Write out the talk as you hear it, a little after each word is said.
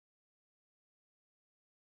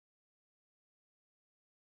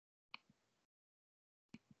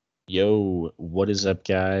Yo, what is up,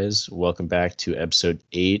 guys? Welcome back to episode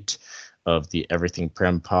 8 of the Everything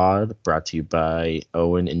Prem Pod, brought to you by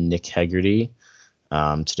Owen and Nick Hegarty.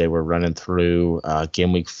 Today we're running through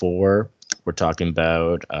game week 4. We're talking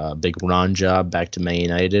about big Ron job back to Man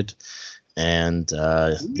United and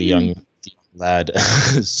the young lad,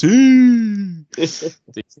 the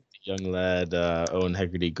young lad Owen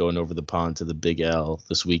Hegarty going over the pond to the Big L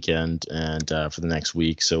this weekend and for the next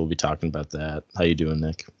week. So we'll be talking about that. How you doing,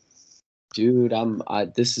 Nick? Dude,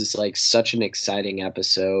 this is like such an exciting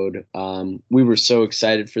episode. We were so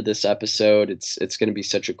excited for this episode. It's going to be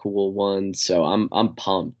such a cool one. So I'm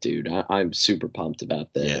pumped, dude. I'm super pumped about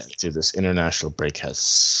Yeah, this. dude, this international break has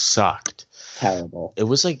sucked. Terrible. It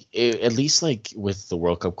was like at least like with the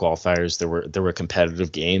World Cup qualifiers, there were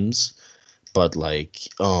competitive games, but like,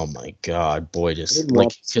 oh my God, boy, I just didn't want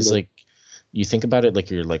like to see because the like you think about it,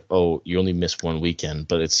 like you're like, oh, you only missed one weekend,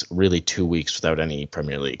 but it's really 2 weeks without any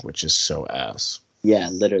Premier League, which is so ass. Yeah,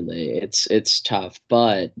 literally. It's tough,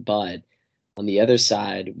 but on the other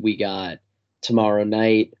side, we got tomorrow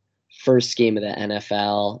night, first game of the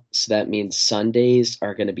NFL. So that means Sundays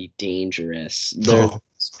are going to be dangerous. There's Oh,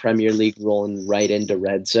 Premier League rolling right into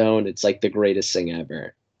red zone. It's like the greatest thing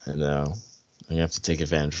ever. I know. I have to take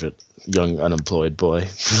advantage of it, young unemployed boy,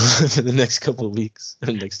 for the next couple of weeks,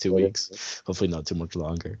 or next 2 weeks. Hopefully, not too much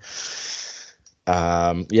longer.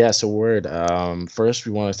 Yeah, so word. First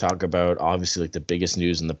we want to talk about obviously like the biggest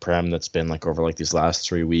news in the Prem that's been like over like these last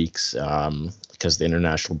 3 weeks. Because the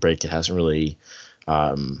international break, it hasn't really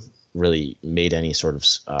made any sort of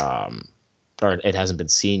or it hasn't been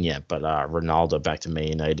seen yet, but Ronaldo back to Man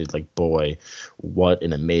United, like boy, what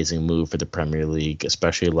an amazing move for the Premier League,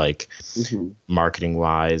 especially like Mhm. marketing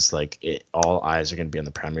wise. Like all eyes are going to be on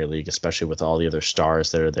the Premier League, especially with all the other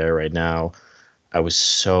stars that are there right now. I was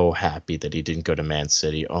so happy that he didn't go to Man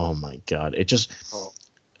City. Oh my God. It just Oh,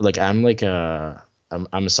 like I'm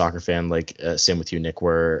a soccer fan, like same with you, Nick,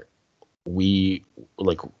 where we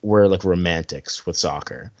we're like romantics with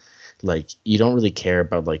soccer. Like you don't really care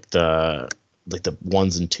about like the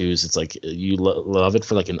ones and twos. It's like you love it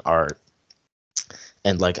for like an art.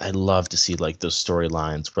 And like I love to see like those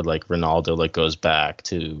storylines where like Ronaldo like goes back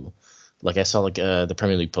to like I saw like the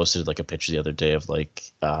Premier League posted like a picture the other day of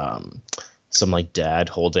like some like dad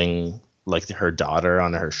holding like her daughter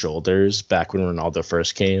on her shoulders back when Ronaldo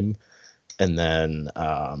first came, and then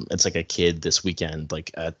it's like a kid this weekend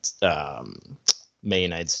like at Man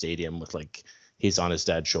United Stadium with like he's on his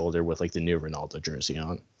dad's shoulder with like the new Ronaldo jersey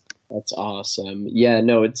on. that's awesome. Yeah,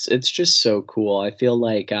 no, it's just so cool. I feel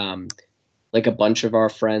like a bunch of our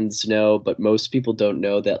friends know, but most people don't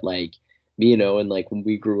know that like me and Owen, like when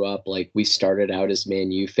we grew up, like we started out as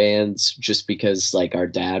Man U fans just because like our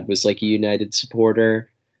dad was like a United supporter.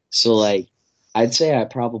 So like I'd say I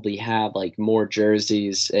probably have like more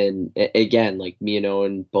jerseys and again, like me and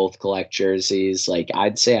Owen both collect jerseys. Like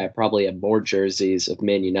I'd say I probably have more jerseys of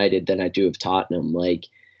Man United than I do of Tottenham. Like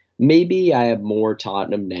maybe I have more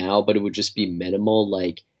Tottenham now, but it would just be minimal.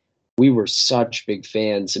 Like we were such big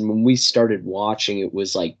fans. And when we started watching, it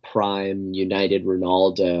was like prime United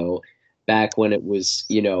Ronaldo back when it was,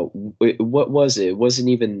 what was it? It wasn't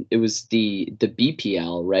even, it was the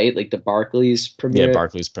BPL, right? Like the Barclays Yeah, Premier.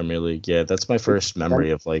 Barclays Premier League. Yeah, that's my It first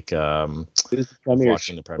memory of like was the of Premiership,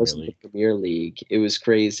 watching the it Premier wasn't the League. Premier League. It was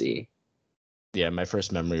crazy. Yeah, my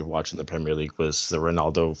first memory of watching the Premier League was the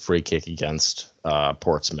Ronaldo free kick against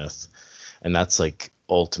Portsmouth, and that's like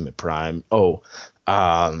ultimate prime. Oh,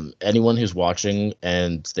 anyone who's watching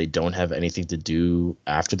and they don't have anything to do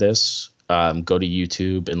after this, go to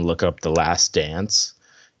YouTube and look up The Last Dance.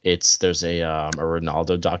 There's a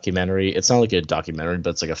Ronaldo documentary. It's not like a documentary,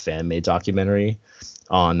 but it's like a fan made documentary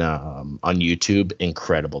on YouTube.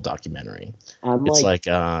 Incredible documentary. I'm It's like,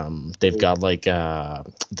 like they've got like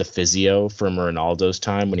the physio from Ronaldo's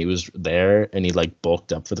time when he was there and he like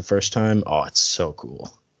bulked up for the first time. Oh, it's so cool.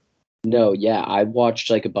 no, yeah, I watched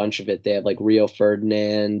like a bunch of it. They have like Rio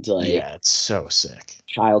Ferdinand, like Yeah, it's so sick.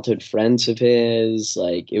 childhood friends of his.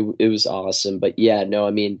 Like it was awesome. But yeah, no,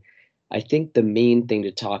 I mean, I think the main thing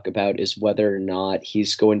to talk about is whether or not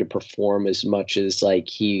he's going to perform as much as like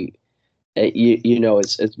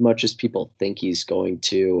as much as people think he's going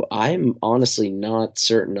to. I'm honestly not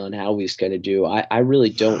certain on how he's going to do. I really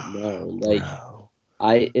don't know. Like Bro.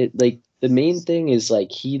 like the main thing is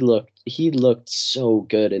like he looked so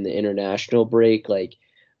good in the international break like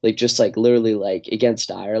just like literally like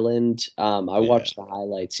against Ireland. I Yeah. watched the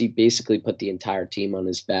highlights. He basically put the entire team on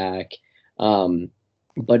his back. Um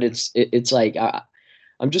but it's like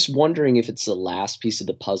I'm just wondering if it's the last piece of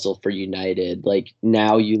the puzzle for United. Like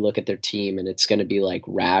now you look at their team and it's going to be like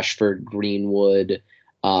Rashford, Greenwood,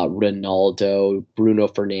 Ronaldo, Bruno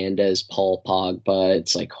Fernandes, Paul Pogba.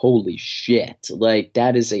 It's like, holy shit. Like,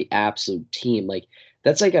 that is a absolute team. Like,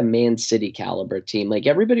 that's like a Man City caliber team. Like,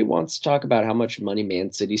 everybody wants to talk about how much money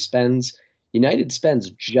Man City spends. United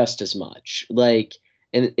spends just as much. Like,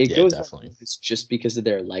 and it Yeah, goes definitely. it's just because of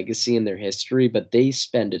their legacy and their history, but they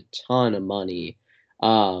spend a ton of money.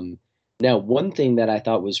 Um, Now, one thing that I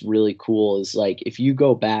thought was really cool is like if you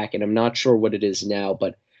go back, and I'm not sure what it is now,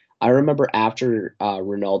 but I remember after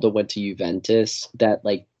Ronaldo went to Juventus that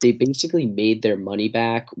like they basically made their money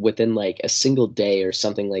back within like a single day or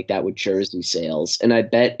something like that with jersey sales. And I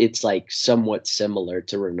bet it's like somewhat similar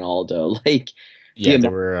to Ronaldo. Like the Yeah,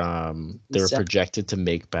 amount he they were said, projected to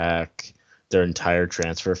make back their entire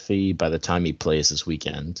transfer fee by the time he plays this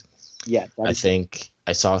weekend. yeah, that I is think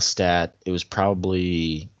I saw a stat. It was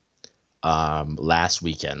probably last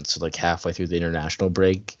weekend, so like halfway through the international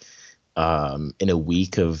break. In a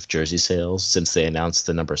week of jersey sales since they announced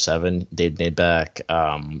the number 7, they'd made back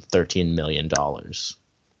 $13 million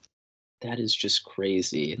that is just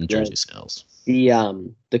crazy. in jersey sales. The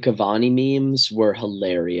Cavani memes were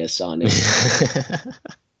hilarious on it.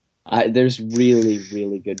 There's really,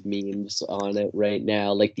 really good memes on it right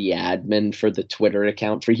now. Like the admin for the Twitter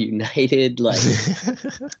account for United, like,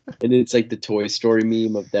 and it's like the Toy Story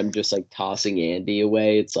meme of them just like tossing Andy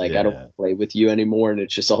away. It's like, I don't Yeah. want to play with you anymore. And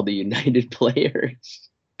it's just all the United players.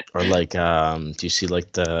 Or like, do you see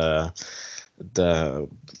like the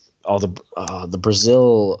all the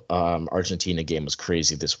Brazil Argentina game was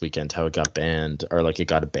crazy this weekend, how it got banned, or like it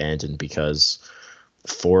got abandoned because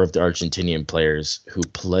 4 of the Argentinian players who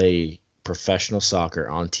play professional soccer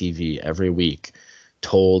on TV every week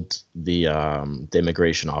told the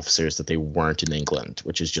immigration officers that they weren't in England,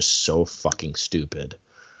 which is just so fucking stupid.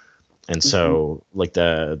 And Mhm. so like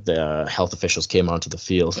the health officials came onto the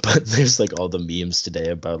field, but there's like all the memes today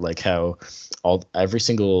about like how every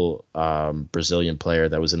single Brazilian player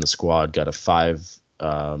that was in the squad got a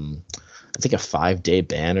 5-day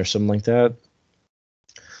ban or something like that.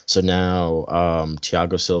 So now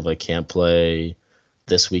Thiago Silva can't play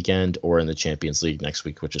this weekend or in the Champions League next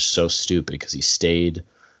week, which is so stupid because he stayed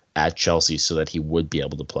at Chelsea so that he would be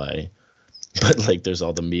able to play. But like, there's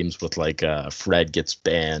all the memes with like Fred gets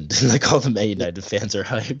banned, and like all the Man United fans are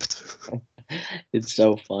hyped. It's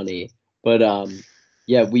so funny. But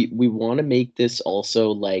yeah, we want to make this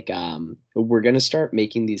also like we're gonna start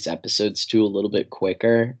making these episodes too a little bit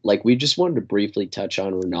quicker. Like we just wanted to briefly touch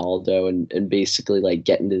on Ronaldo and basically like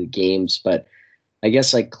get into the games, but I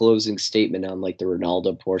guess like closing statement on like the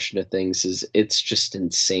Ronaldo portion of things is it's just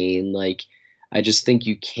insane. Like I just think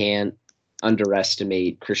you can't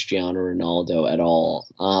underestimate Cristiano Ronaldo at all.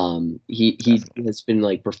 He Definitely. has been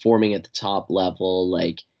like performing at the top level.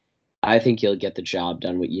 Like I think he'll get the job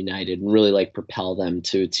done with United and really like propel them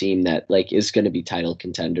to a team that like is going to be title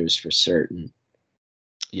contenders for certain.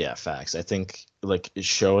 Yeah, facts. I think like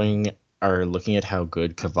showing or looking at how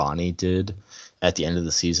good Cavani did at the end of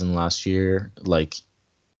the season last year, like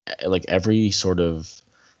every sort of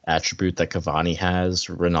attribute that Cavani has,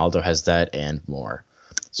 Ronaldo has that and more.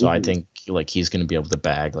 So I Hmm. think like he's going to be able to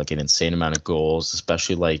bag like an insane amount of goals,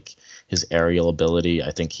 especially like his aerial ability.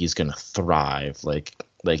 I think he's going to thrive like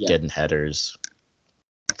Yeah. getting headers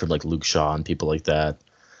from like Luke Shaw and people like that.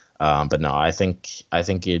 But no, I think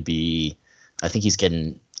it'd be I think he's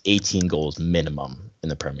getting 18 goals minimum in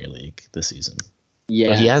the Premier League this season.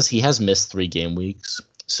 But he Yeah. has missed 3 game weeks,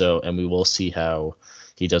 so and we will see how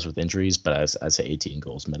he does with injuries. But as say 18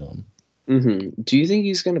 goals minimum. Do you think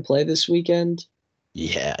he's going to play this weekend?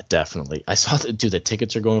 Yeah, definitely. I saw that. Dude, the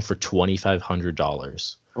tickets are going for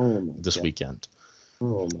 $2,500 Oh my this God. weekend.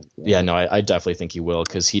 Oh my Yeah, God. no, I definitely think he will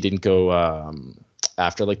because he didn't go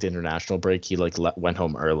after like the international break. He like went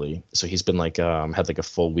home early, so he's been like had like a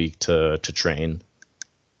full week to train.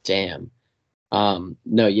 Damn.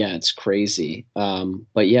 No, yeah, it's crazy.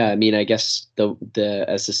 But yeah, I mean, I guess the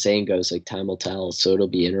as the saying goes, like time will tell, so it'll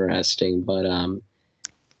be interesting. But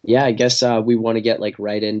yeah, I guess we want to get like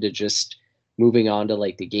right into just moving on to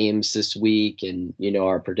like the games this week and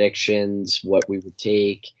our predictions, what we would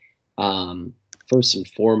take. Um, First and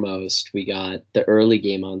foremost, we got the early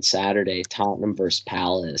game on Saturday, Tottenham versus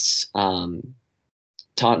Palace.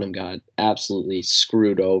 Tottenham got absolutely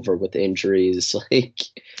screwed over with injuries. Like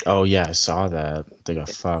Oh yeah, I saw that. They got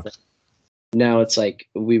fucked. now it's like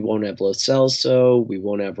we won't have Lo Celso, we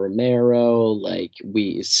won't have Romero. Like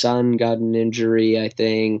Son got an injury, I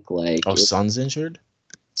think. Oh, Son's injured?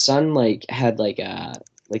 Son like had like a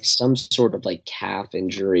like some sort of like calf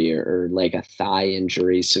injury or like a thigh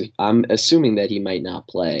injury. So I'm assuming that he might not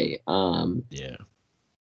play. Yeah.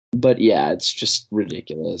 But yeah, it's just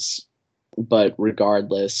ridiculous. But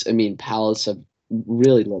regardless, I mean, Palace have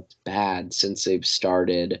really looked bad since they've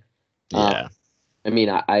started. Um, Yeah. I mean,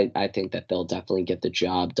 I think that they'll definitely get the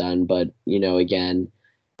job done, but again,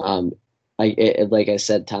 um, like I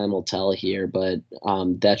said, time will tell here, but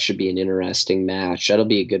that should be an interesting match. That'll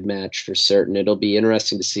be a good match for certain. It'll be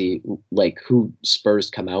interesting to see like who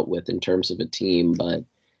Spurs come out with in terms of a team, but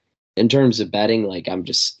in terms of betting, like I'm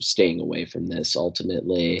just staying away from this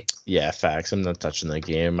ultimately. Yeah, facts. I'm not touching the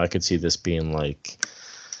game. I could see this being like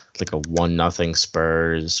a 1-0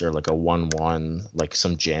 Spurs or like a 1-1, like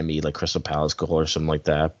some jammy like Crystal Palace goal or something like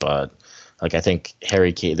that. But like I think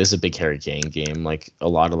Harry Kane, this is a big Harry Kane game. Like a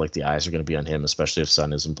lot of like the eyes are going to be on him, especially if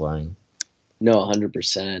Son isn't playing. No,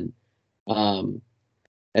 100%. Um,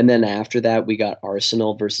 and then after that, we got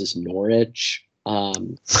Arsenal versus Norwich.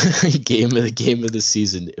 Game of the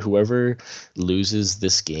season. Whoever loses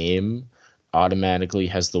this game automatically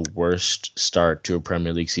has the worst start to a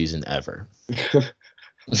Premier League season ever.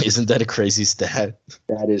 Isn't that a crazy stat?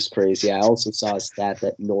 That is crazy. I also saw a stat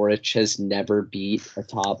that Norwich has never beat a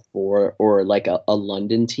top four or like a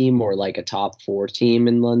London team or like a top four team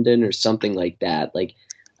in London or something like that. Like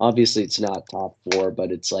obviously it's not top four,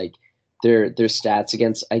 but it's like their stats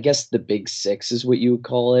against I guess the big six is what you would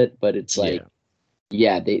call it, but it's like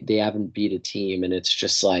Yeah. yeah, they haven't beat a team and it's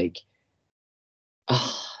just like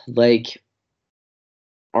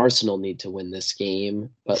Arsenal need to win this game,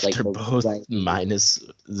 but like They're the both writing minus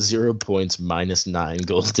 0 points, -9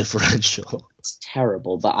 goal differential. it's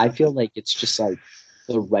terrible. But I feel like it's just like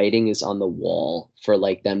the writing is on the wall for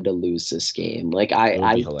like them to lose this game. Like It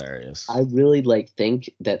would be hilarious. I really like think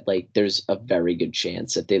that like there's a very good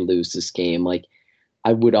chance that they lose this game. Like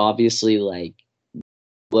I would obviously like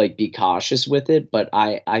be cautious with it, but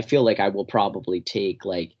I feel like I will probably take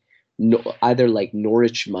like no, either like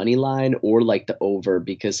Norwich money line or like the over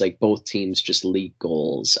because like both teams just leak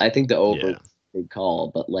goals. I think the over is Yeah. a good call,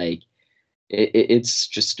 but like it's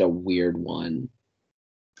just a weird one.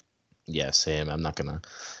 Yeah, same.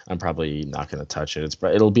 I'm probably not gonna touch it.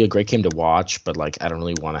 It'll be a great game to watch, but like I don't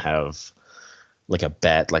really want to have like a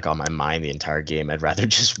bet like on my mind the entire game. I'd rather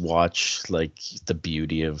just watch like the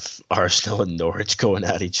beauty of Arsenal and Norwich going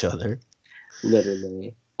at each other.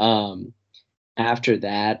 Literally. After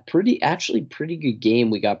that, pretty good game.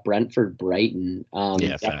 We got Brentford Brighton.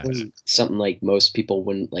 Yeah, facts. Definitely something like most people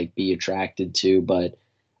wouldn't like be attracted to, but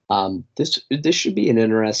this should be an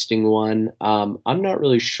interesting one. I'm not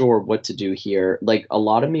really sure what to do here. Like a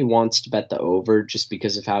lot of me wants to bet the over just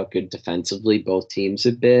because of how good defensively both teams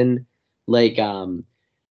have been. Like You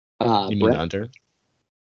mean Brent under?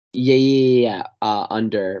 yeah,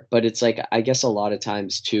 under. But it's like I guess a lot of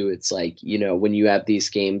times too, it's like, when you have these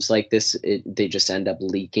games like this, they just end up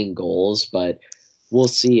leaking goals, but we'll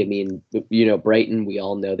see. I mean, Brighton, we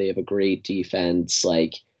all know they have a great defense,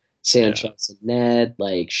 like Yeah. Sanchez and Ned,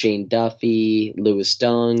 like Shane Duffy, Lewis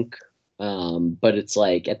Dunk. But it's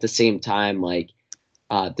like at the same time, like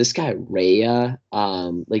this guy Raya,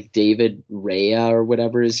 like David Raya or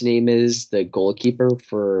whatever his name is, the goalkeeper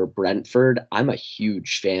for Brentford. I'm a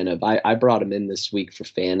huge fan of. I brought him in this week for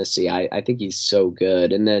fantasy. I think he's so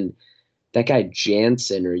good. And then that guy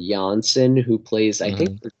Jansen or Janssen who plays, I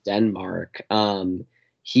think Hmm. for Denmark.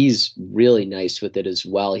 He's really nice with it as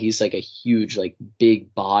well. He's like a huge, like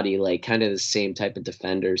big body, like kind of the same type of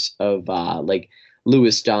defenders of like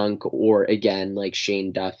Lewis Dunk or again like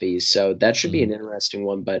Shane Duffy. So that should be Hmm. an interesting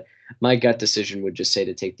one. But my gut decision would just say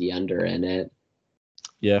to take the under in it.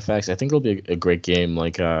 Yeah, facts. I think it'll be a great game.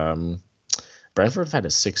 Like Brentford had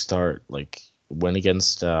a 6 start, like win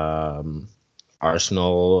against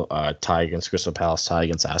Arsenal, tie against Crystal Palace, tie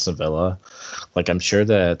against Aston Villa. Like I'm sure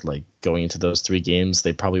that like going into those 3 games,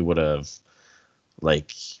 like they probably would have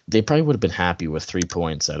been happy with 3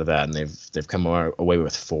 points out of that, and they've come away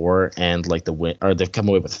with four, and like the win, or they've come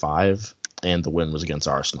away with five, and the win was against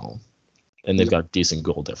Arsenal, and they've Yeah. got decent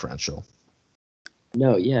goal differential.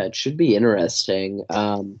 No, yeah, it should be interesting.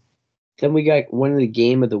 Then we got one of the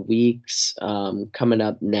game of the weeks coming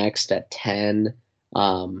up next at 10.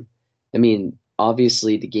 I mean,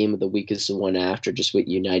 obviously the game of the week is the one after just with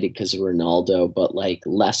United because of Ronaldo, but like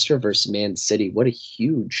Leicester versus Man City, what a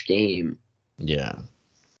huge game. Yeah,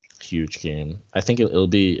 huge game. I think it'll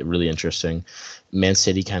be really interesting. Man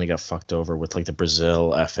City kind of got fucked over with like the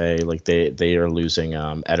Brazil FA. Like they are losing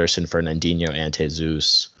Ederson, Fernandinho, and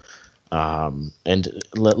Jesus. And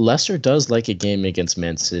Leicester does like a game against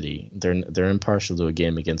Man City. They're impartial to a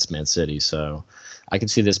game against Man City, so I can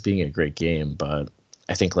see this being a great game. But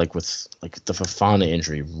I think like with like the Fofana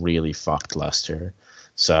injury really fucked Leicester.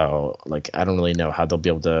 So like I don't really know how they'll be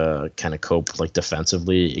able to kind of cope like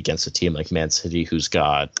defensively against a team like Man City who's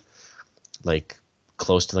got like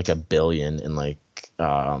close to like 1 billion in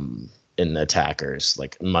in attackers,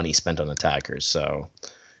 like money spent on attackers. So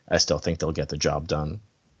I still think they'll get the job done.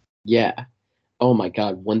 Yeah. Oh my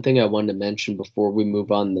God. One thing I wanted to mention before we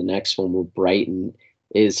move on to the next one with Brighton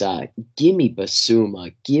is give me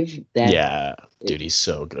Basuma. Give that Yeah, it dude, he's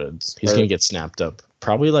so good. He's or gonna get snapped up.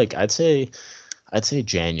 Probably like I'd say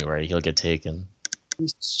January he'll get taken.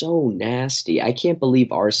 he's so nasty. I can't believe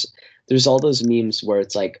there's all those memes where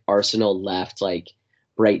it's like Arsenal left like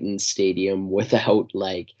Brighton Stadium without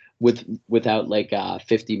like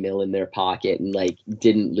 50 mil in their pocket and like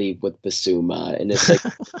didn't leave with Basuma. And it's like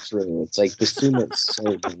true. It's like Basuma is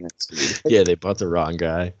so nasty. Yeah, they bought the wrong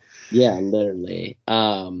guy. Yeah, literally.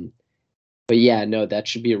 But yeah, no, that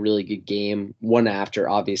should be a really good game. One after,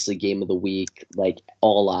 obviously, game of the week, like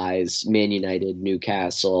all eyes, Man United,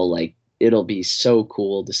 Newcastle. Like it'll be so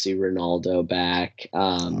cool to see Ronaldo back.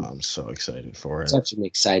 Oh, I'm so excited for it. Such an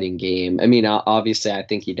exciting game. I mean, obviously, I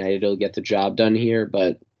think United will get the job done here,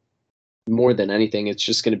 but more than anything, it's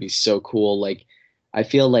just going to be so cool. Like, I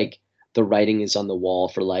feel like the writing is on the wall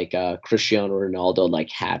for like Cristiano Ronaldo like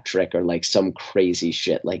hat trick or like some crazy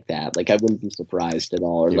shit like that. Like, I wouldn't be surprised at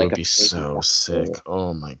all. Or It like would be so sick.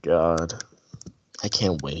 Oh my god. I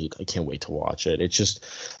can't wait. I can't wait to watch it. It's just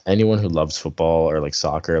anyone who loves football or like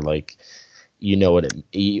soccer, like what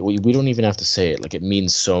we don't even have to say it. Like it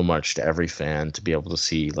means so much to every fan to be able to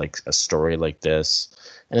see like a story like this,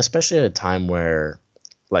 and especially at a time where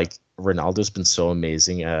like Ronaldo's been so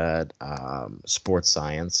amazing at sports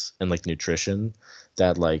science and like nutrition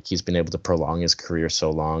that like he's been able to prolong his career so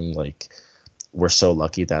long. Like we're so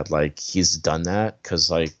lucky that like he's done that because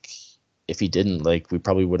like if he didn't, like we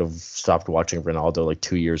probably would have stopped watching Ronaldo like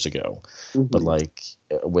 2 years ago. But like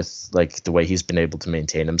with like the way he's been able to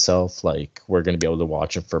maintain himself, like we're gonna be able to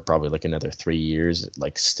watch him for probably like another 3 years,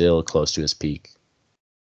 like still close to his peak.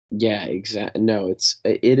 Yeah, exactly. No,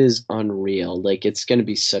 it is unreal. Like it's going to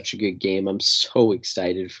be such a good game. I'm so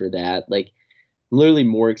excited for that. Like I'm literally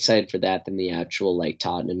more excited for that than the actual like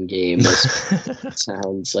Tottenham game. It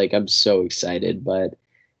sounds like I'm so excited, but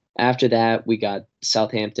after that, we got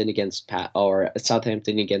Southampton against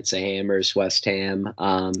the Hammers, West Ham.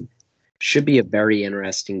 Should be a very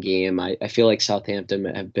interesting game. I feel like Southampton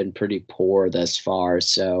have been pretty poor thus far,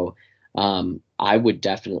 so I would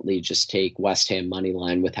definitely just take West Ham money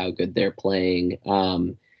line with how good they're playing.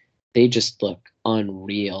 They just look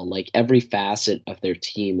unreal. Like every facet of their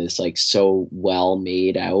team is like so well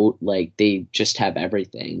made out. Like they just have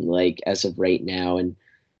everything. Like as of right now, and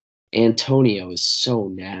Antonio is so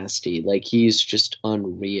nasty. Like he's just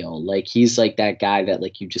unreal. Like he's like that guy that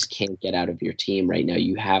like you just can't get out of your team right now.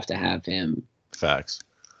 You have to have him. Facts.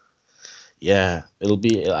 Yeah,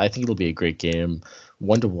 I think it'll be a great game,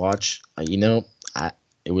 one to watch. I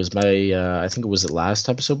it was my I think it was the last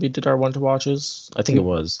episode we did our one to watches. I think it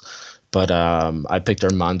was. But I picked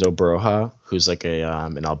Armando Broja, who's like a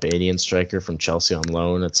an Albanian striker from Chelsea on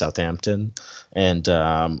loan at Southampton, and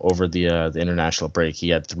over the international break, he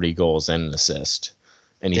had 3 goals and an assist,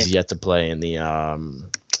 and he's yet to play in the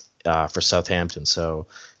for Southampton. So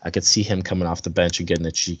I could see him coming off the bench and getting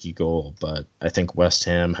a cheeky goal. But I think West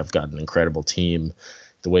Ham have got an incredible team.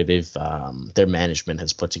 The way they've their management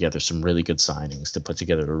has put together some really good signings to put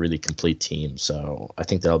together a really complete team. So I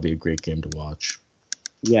think that'll be a great game to watch.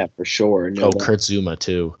 Yeah, for sure. No, Kurt Zouma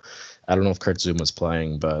too. I don't know if Kurt Zuma's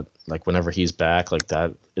playing, but like whenever he's back, like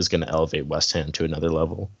that is going to elevate West Ham to another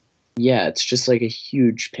level. yeah, it's just like a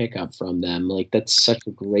huge pickup from them. Like that's such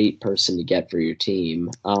a great person to get for your team.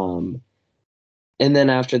 And then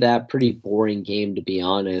after that, pretty boring game to be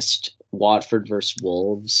honest. Watford versus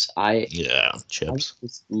Wolves. Yeah, I chips.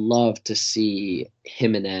 just love to see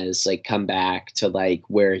Jimenez like come back to like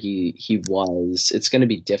where he was. It's going to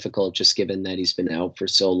be difficult just given that he's been out for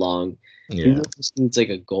so long. He Yeah, really just needs like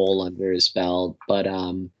a goal under his belt. But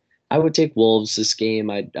I would take Wolves this game.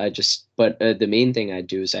 The main thing I'd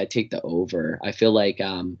do is I take the over. I feel like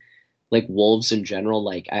Wolves in general,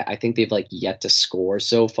 like I think they've like yet to score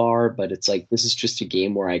so far, but it's like this is just a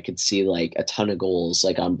game where I could see like a ton of goals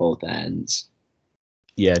like on both ends.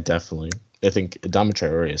 yeah, definitely. I think Adama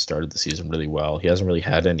Traore has started the season really well. He hasn't really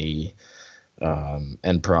had any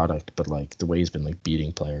end product, but like the way he's been like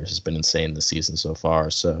beating players has been insane this season so far.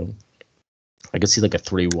 So I could see like a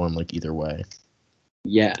 3-1 like either way.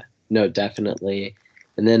 Yeah, no, definitely.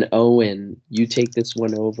 And then Owen, you take this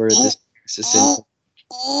one over.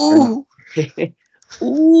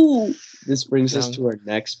 Ooh, this brings us to our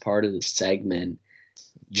next part of the segment.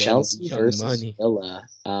 Chelsea Young versus money. Villa.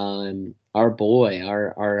 Our boy,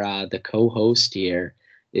 our the co-host here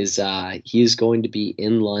is he's going to be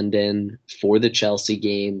in London for the Chelsea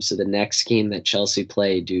game. So the next game that Chelsea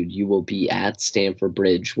play, dude, you will be at Stamford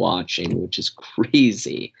Bridge watching, which is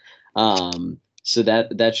crazy. So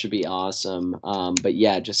that should be awesome. But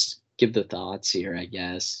yeah, just give the thoughts here, I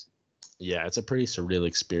guess. Yeah, it's a pretty surreal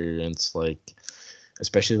experience. Like,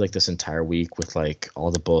 especially like this entire week with like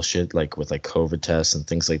all the bullshit, like with like COVID tests and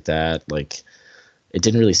things like that. Like, it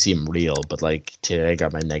didn't really seem real, but like today I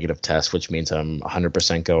got my negative test, which means I'm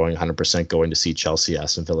 100% going, 100% going to see Chelsea,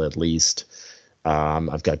 Aston Villa at least.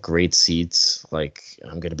 I've got great seats. Like,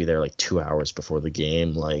 I'm gonna be there like 2 hours before the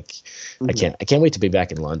game. Like, Mhm. I can't wait to be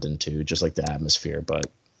back in London too. Just like the atmosphere, but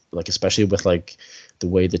like especially with like the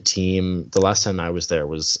way the team. The last time I was there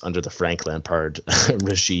was under the Frank Lampard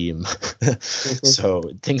regime, so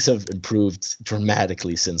things have improved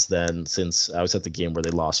dramatically since then. Since I was at the game where they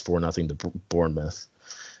lost 4-0 to Bournemouth.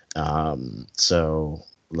 So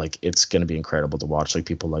like it's gonna be incredible to watch like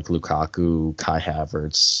people like Lukaku, Kai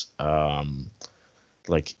Havertz,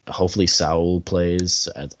 like hopefully Saul plays.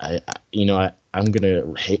 I'm gonna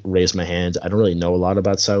raise my hand. I don't really know a lot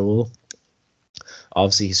about Saul.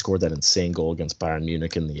 Obviously, he scored that insane goal against Bayern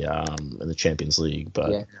Munich in the Champions League, but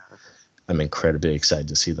Yeah. I'm incredibly excited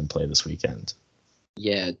to see them play this weekend.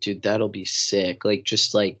 Yeah, dude, that'll be sick. Like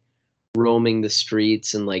just like roaming the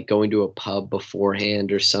streets and like going to a pub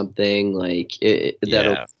beforehand or something. Like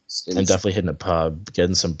that'll Yeah, I'm definitely hitting a pub,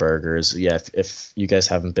 getting some burgers. Yeah, if you guys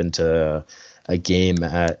haven't been to a game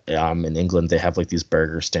at in England, they have like these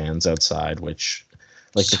burger stands outside, which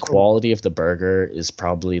like the so quality of the burger is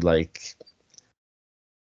probably like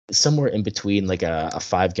somewhere in between like a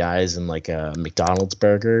Five Guys and like a McDonald's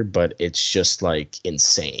burger, but it's just like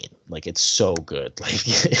insane. Like it's so good. Like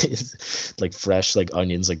it's like fresh like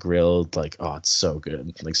onions like grilled. Like oh, it's so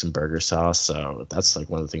good. Like some burger sauce. So that's like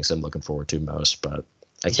one of the things I'm looking forward to most. But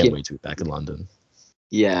I can't yeah. wait to be back in London.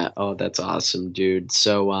 Yeah. Oh, that's awesome, dude.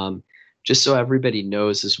 So just so everybody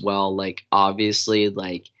knows as well, like obviously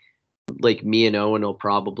like me and Owen will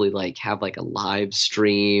probably like have like a live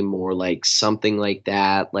stream or like something like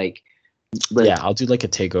that. Yeah, Like I'll do like a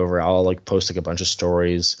takeover. I'll like post like a bunch of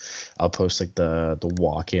stories. I'll post like the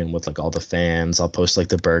walk in with like all the fans. I'll post like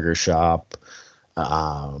the burger shop.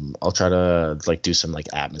 I'll try to like do some like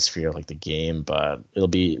atmosphere like the game, but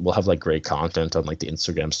we'll have like great content on like the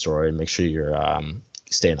Instagram story. Make sure you're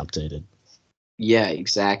staying updated. yeah,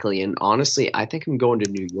 exactly. And honestly, I think I'm going to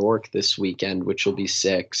New York this weekend, which will be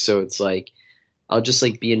sick. So it's like I'll just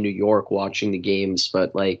like be in New York watching the games,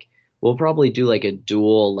 but like we'll probably do like a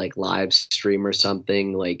dual like live stream or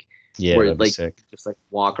something like Yeah, where that'd be like sick. just like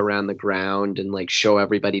walk around the ground and like show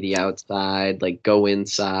everybody the outside, like go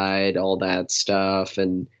inside, all that stuff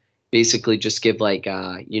and basically just give like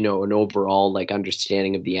an overall like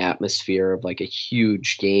understanding of the atmosphere of like a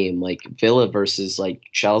huge game like Villa versus like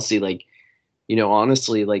Chelsea like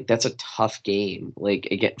honestly, like that's a tough game, like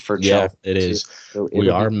again for Yeah, Chelsea it too. is. So We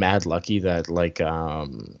it'll are be mad lucky that like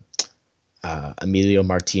Emilio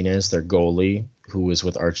Martinez, their goalie, who was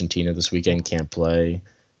with Argentina this weekend, can't play.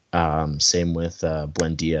 Same with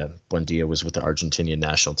Buendia. Buendia was with the Argentinian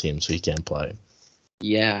national team, so he can't play.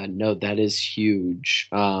 yeah, no, that is huge.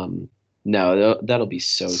 No, that'll be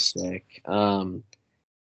so sick.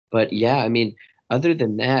 But yeah, I mean, other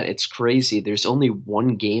than that, it's crazy. There's only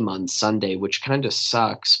one game on Sunday, which kind of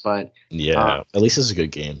sucks. But uh, Yeah, at least it's a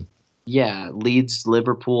good game. yeah, Leeds,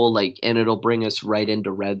 Liverpool, like, and it'll bring us right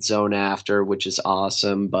into red zone after, which is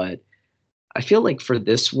awesome. But I feel like for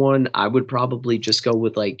this one, I would probably just go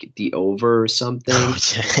with like the over or Oh, something.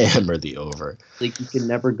 yeah, hammer the over, Like you can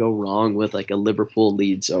never go wrong with like a Liverpool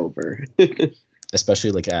Leeds over.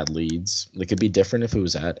 especially like at Leeds. Like it'd be different if it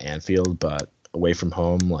was at Anfield, but away from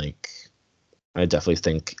home, like I definitely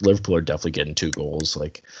think Liverpool are definitely getting 2 goals.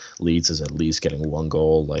 Like Leeds is at least getting 1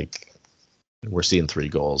 goal. Like we're seeing 3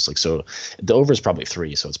 goals. Like so, the over is probably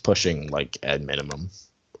 3, so it's pushing like at minimum.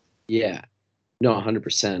 Yeah, no,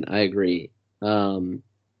 100%. I agree. Um,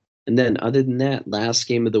 and then other than that, last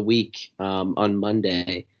game of the week on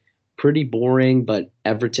Monday, pretty boring, but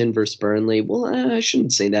Everton versus Burnley. Well, I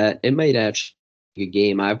shouldn't say that. It might actually be a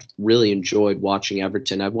game. I've really enjoyed watching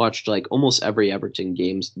Everton. I've watched like almost every Everton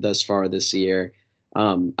games thus far this year.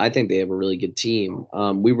 I think they have a really good team.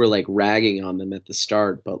 We were like ragging on them at the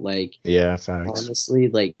start, but like Yeah, facts. honestly,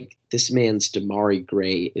 like this man's Damari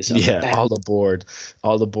Gray is a Yeah, bad. all aboard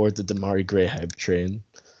the Damari Gray hype train.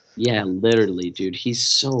 Yeah, literally, dude. He's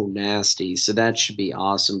so nasty. So that should be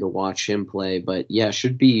awesome to watch him play. But yeah,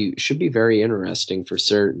 should be very interesting for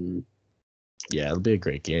certain. Yeah, it'll be a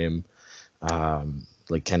great game.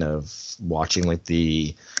 Like kind of watching like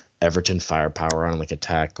the Everton firepower on like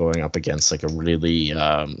attack going up against like a really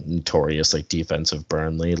notorious like defensive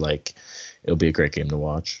Burnley. Like it'll be a great game to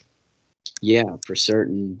watch. Yeah, for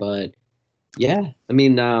certain. But Yeah, I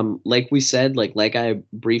mean, like we said, like I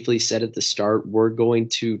briefly said at the start, we're going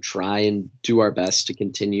to try and do our best to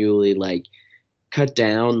continually like cut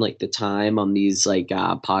down like the time on these like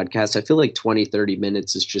podcasts. I feel like 20-30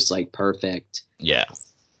 minutes is just like perfect. Yeah.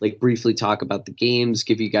 Like briefly talk about the games,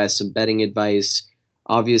 give you guys some betting advice.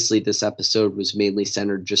 Obviously, this episode was mainly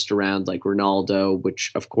centered just around like Ronaldo,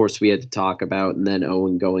 which of course we had to talk about, and then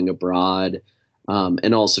Owen going abroad.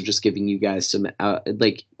 And also just giving you guys some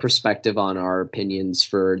like perspective on our opinions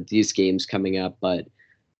for these games coming up. But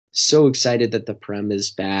so excited that the Prem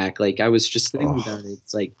is back. Like I was just thinking Oh, about it.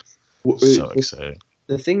 It's like so exciting.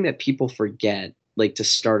 the thing that people forget, like to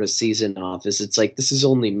start a season off, is it's like this is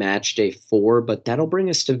only match day 4, but that'll bring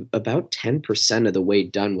us to about 10% of the way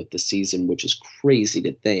done with the season, which is crazy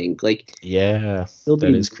to think. Like Yeah, it'll that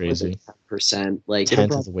be is more than crazy. 10%. Like it'll 10th of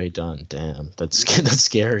probably the way done. Damn, that's that's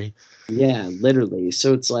scary. yeah, literally.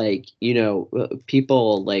 So it's like,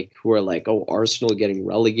 people like who are like, oh, Arsenal getting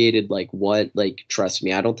relegated, like what? Like, trust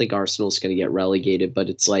me, I don't think Arsenal's going to get relegated, but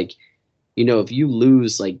it's like, if you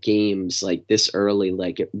lose like games like this early,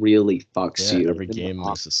 like it really fucks Yeah, you every in the game makes the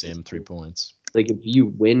opposite. same 3 points. Like if you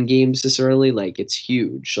win games this early, like it's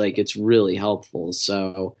huge. Like it's really helpful.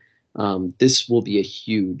 So this will be a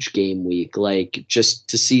huge game week. Like just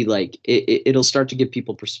to see like it'll start to give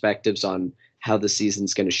people perspectives on how the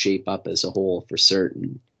season's going to shape up as a whole for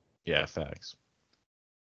certain. Yeah, facts.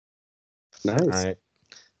 All Nice. right.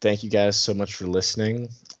 Thank you guys so much for listening.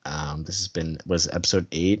 This was episode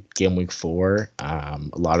 8, game week 4. A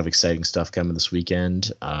lot of exciting stuff coming this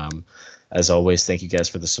weekend. As always, thank you guys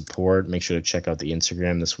for the support. Make sure to check out the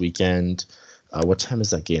Instagram this weekend. What time is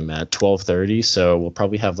that game at? 12:30. So we'll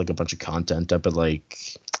probably have like a bunch of content up at like,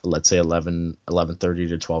 let's say 11:30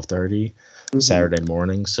 to 12:30 Mhm. Saturday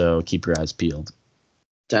morning. So keep your eyes peeled.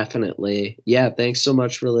 Definitely. Yeah, thanks so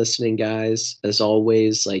much for listening, guys. As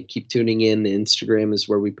always, like keep tuning in. The Instagram is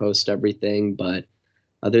where we post everything, but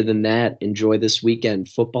other than that, enjoy this weekend.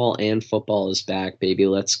 Football is back, baby.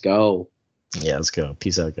 Let's go. Yeah, let's go.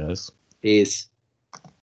 Peace out, guys. Peace.